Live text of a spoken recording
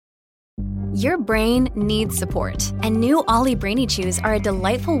Your brain needs support, and new Ollie Brainy Chews are a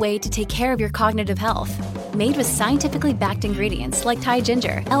delightful way to take care of your cognitive health. Made with scientifically backed ingredients like Thai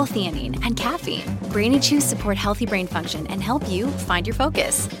ginger, L-theanine, and caffeine, Brainy Chews support healthy brain function and help you find your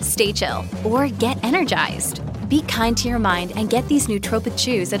focus, stay chill, or get energized. Be kind to your mind and get these nootropic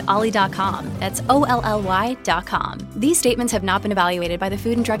chews at ollie.com. That's OLLY.com. These statements have not been evaluated by the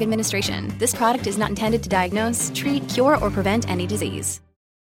Food and Drug Administration. This product is not intended to diagnose, treat, cure, or prevent any disease.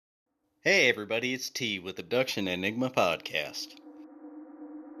 Hey everybody, it's T with Abduction Enigma Podcast.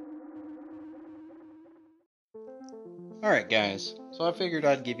 Alright guys, so I figured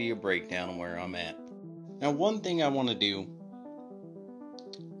I'd give you a breakdown on where I'm at. Now one thing I want to do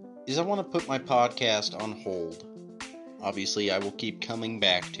is I want to put my podcast on hold. Obviously I will keep coming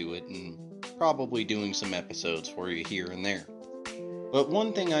back to it and probably doing some episodes for you here and there. But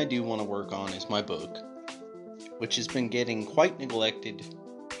one thing I do want to work on is my book, which has been getting quite neglected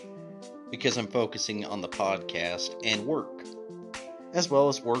because I'm focusing on the podcast and work, as well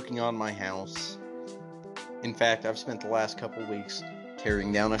as working on my house. In fact, I've spent the last couple weeks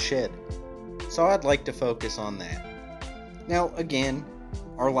tearing down a shed, so I'd like to focus on that. Now, again,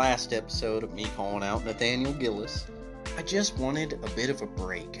 our last episode of me calling out Nathaniel Gillis, I just wanted a bit of a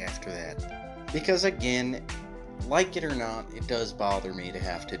break after that, because again, like it or not, it does bother me to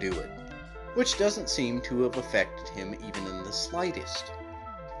have to do it, which doesn't seem to have affected him even in the slightest.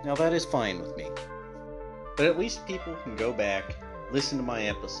 Now that is fine with me, but at least people can go back, listen to my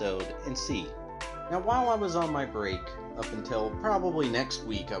episode, and see. Now while I was on my break, up until probably next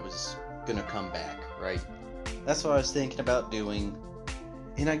week I was gonna come back, right? That's what I was thinking about doing,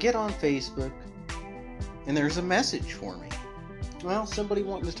 and I get on Facebook, and there's a message for me. Well, somebody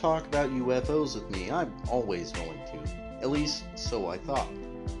wanting to talk about UFOs with me, I'm always willing to, at least so I thought.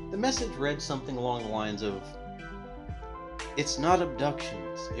 The message read something along the lines of, "It's not abductions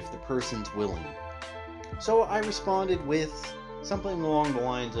if the person's willing." So I responded with something along the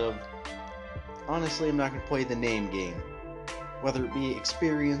lines of, honestly, I'm not going to play the name game. Whether it be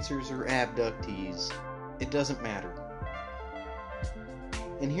experiencers or abductees, it doesn't matter.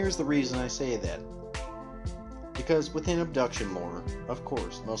 And here's the reason I say that. Because within abduction lore, of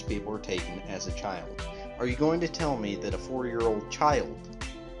course, most people are taken as a child. Are you going to tell me that a 4-year-old child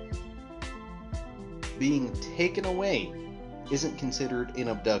being taken away isn't considered an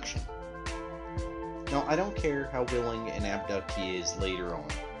abduction? Now, I don't care how willing an abductee is later on.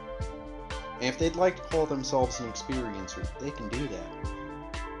 And if they'd like to call themselves an experiencer, they can do that.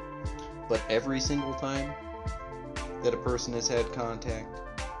 But every single time that a person has had contact,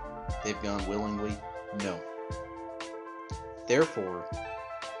 they've gone willingly? No. Therefore,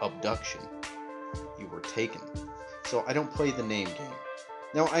 abduction. You were taken. So I don't play the name game.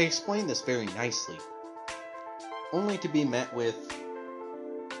 Now, I explain this very nicely, only to be met with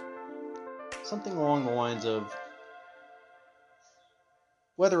something along the lines of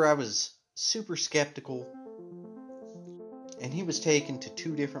whether I was super skeptical and he was taken to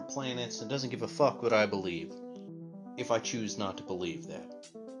 2 different planets and doesn't give a fuck what I believe if I choose not to believe that.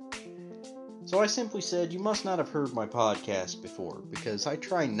 So I simply said, you must not have heard my podcast before, because I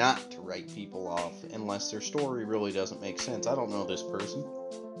try not to write people off unless their story really doesn't make sense. I don't know this person,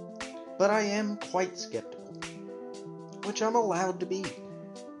 but I am quite skeptical, which I'm allowed to be.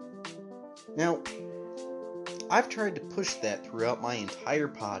 Now, I've tried to push that throughout my entire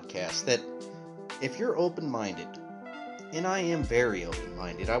podcast, that if you're open-minded, and I am very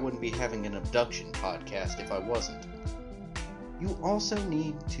open-minded, I wouldn't be having an abduction podcast if I wasn't, you also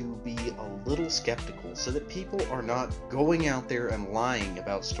need to be a little skeptical so that people are not going out there and lying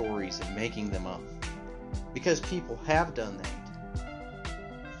about stories and making them up. Because people have done that,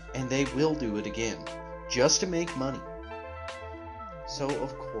 and they will do it again, just to make money. So,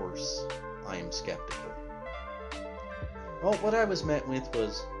 of course, I am skeptical. Well, what I was met with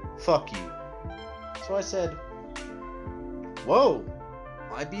was, fuck you. So I said, whoa,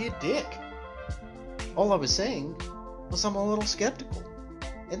 why be a dick? All I was saying was I'm a little skeptical.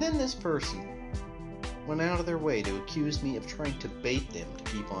 And then this person went out of their way to accuse me of trying to bait them to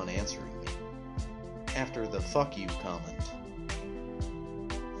keep on answering me after the fuck you comment.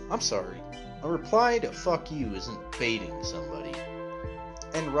 I'm sorry, a reply to fuck you isn't baiting somebody.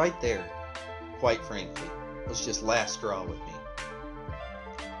 And right there, quite frankly, was just last straw with me.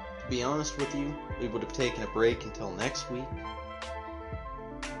 To be honest with you, we would have taken a break until next week,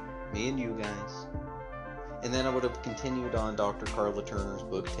 me and you guys, and then I would have continued on Dr. Carla Turner's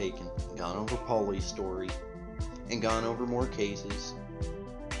book Taken, gone over Polly's story, and gone over more cases.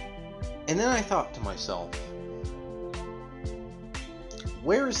 And then I thought to myself,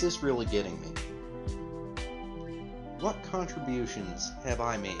 where is this really getting me? What contributions have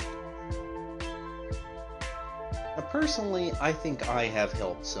I made? Now, personally, I think I have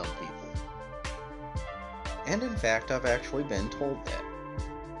helped some people. And in fact, I've actually been told that.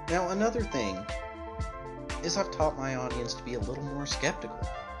 Now, another thing is I've taught my audience to be a little more skeptical,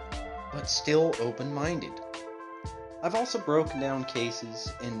 but still open-minded. I've also broken down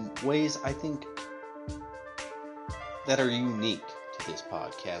cases in ways I think that are unique to this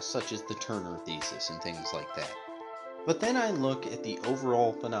podcast, such as the Turner thesis and things like that. But then I look at the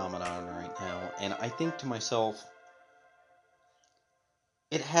overall phenomenon right now, and I think to myself,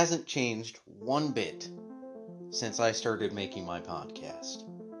 it hasn't changed one bit since I started making my podcast.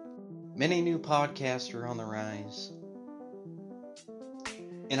 Many new podcasts are on the rise,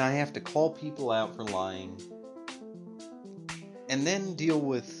 and I have to call people out for lying, and then deal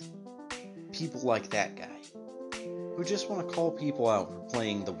with people like that guy, who just want to call people out for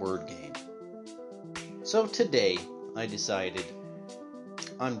playing the word game. So today, I decided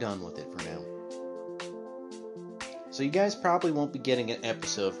I'm done with it for now. So you guys probably won't be getting an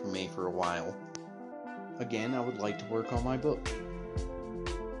episode from me for a while. Again, I would like to work on my book.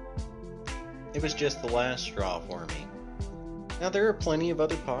 It was just the last straw for me. Now there are plenty of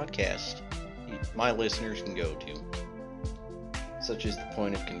other podcasts my listeners can go to, such as The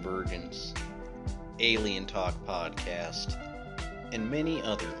Point of Convergence, Alien Talk Podcast, and many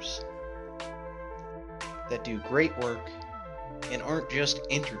others that do great work and aren't just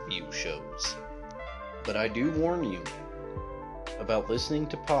interview shows. But I do warn you about listening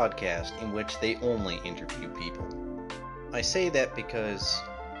to podcasts in which they only interview people. I say that because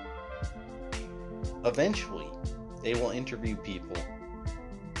eventually they will interview people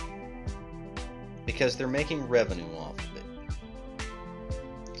because they're making revenue off of it.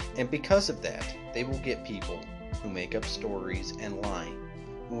 And because of that, they will get people who make up stories and lie,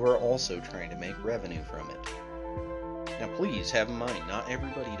 who are also trying to make revenue from it. Now please have in mind, not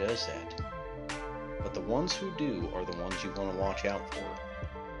everybody does that. But the ones who do are the ones you want to watch out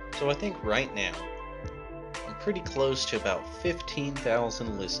for. So I think right now, I'm pretty close to about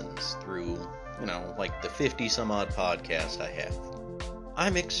 15,000 listens through, like the 50 some odd podcasts I have.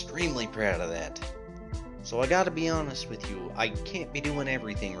 I'm extremely proud of that. So I gotta be honest with you, I can't be doing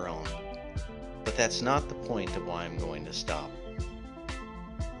everything wrong. But that's not the point of why I'm going to stop.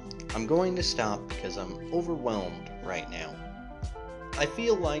 I'm going to stop because I'm overwhelmed right now. I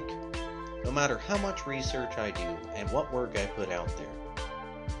feel like no matter how much research I do and what work I put out there,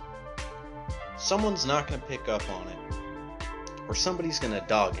 someone's not going to pick up on it, or somebody's going to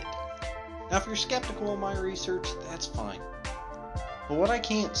dog it. Now, if you're skeptical of my research, that's fine. But what I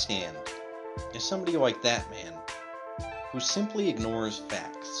can't stand is somebody like that man, who simply ignores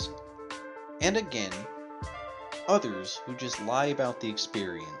facts. And again, others who just lie about the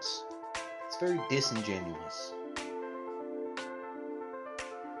experience. It's very disingenuous.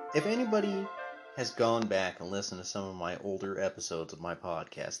 If anybody has gone back and listened to some of my older episodes of my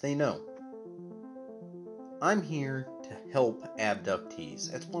podcast, they know I'm here to help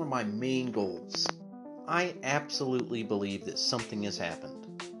abductees. That's one of my main goals. I absolutely believe that something has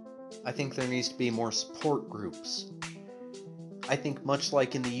happened. I think there needs to be more support groups. I think much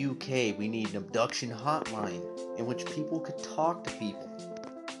like in the UK, we need an abduction hotline in which people could talk to people.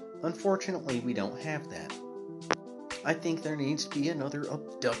 Unfortunately, we don't have that. I think there needs to be another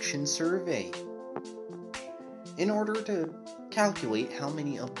abduction survey in order to calculate how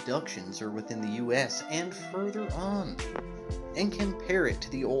many abductions are within the US and further on, and compare it to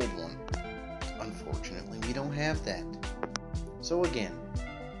the old one. Unfortunately, we don't have that. So again,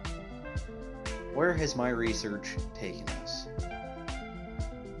 where has my research taken us?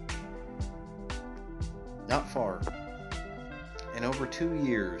 Not far. In over 2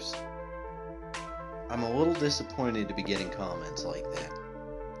 years, I'm a little disappointed to be getting comments like that.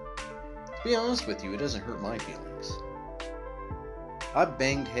 To be honest with you, it doesn't hurt my feelings. I've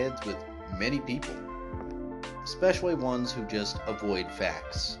banged heads with many people, especially ones who just avoid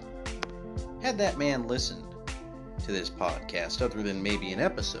facts. Had that man listened to this podcast other than maybe an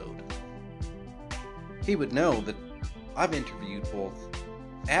episode, he would know that I've interviewed both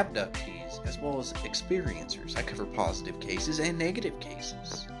abductees as well as experiencers. I cover positive cases and negative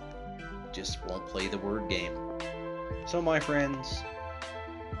cases. Just won't play the word game. So my friends,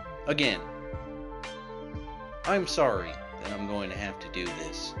 again, I'm sorry that I'm going to have to do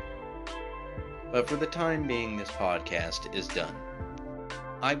this. But for the time being, this podcast is done.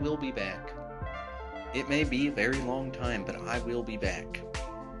 I will be back. It may be a very long time, but I will be back.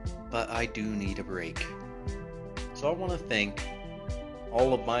 But I do need a break. So I want to thank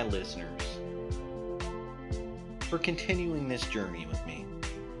all of my listeners for continuing this journey with me.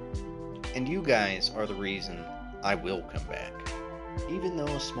 And you guys are the reason I will come back, even though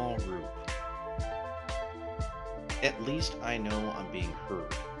a small group. At least I know I'm being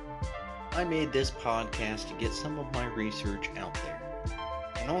heard. I made this podcast to get some of my research out there,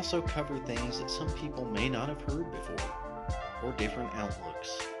 and also cover things that some people may not have heard before, or different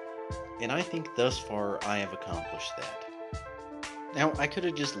outlooks. And I think thus far I have accomplished that. Now, I could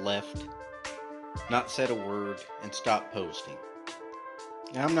have just left, not said a word, and stopped posting.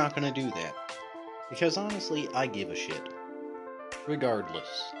 And I'm not going to do that, because honestly, I give a shit.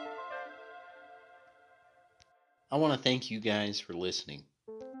 Regardless. I want to thank you guys for listening.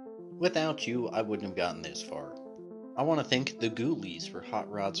 Without you, I wouldn't have gotten this far. I want to thank the Ghoulies for Hot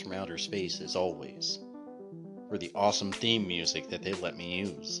Rods from Outer Space as always, for the awesome theme music that they let me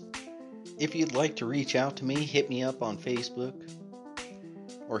use. If you'd like to reach out to me, hit me up on Facebook,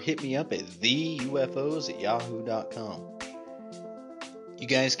 or hit me up at theufos@yahoo.com. You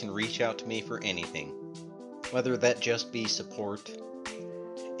guys can reach out to me for anything, whether that just be support.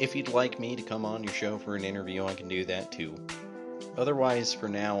 If you'd like me to come on your show for an interview, I can do that too. Otherwise, for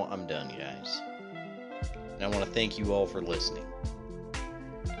now, I'm done, guys. And I want to thank you all for listening.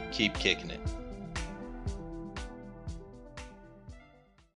 Keep kicking it.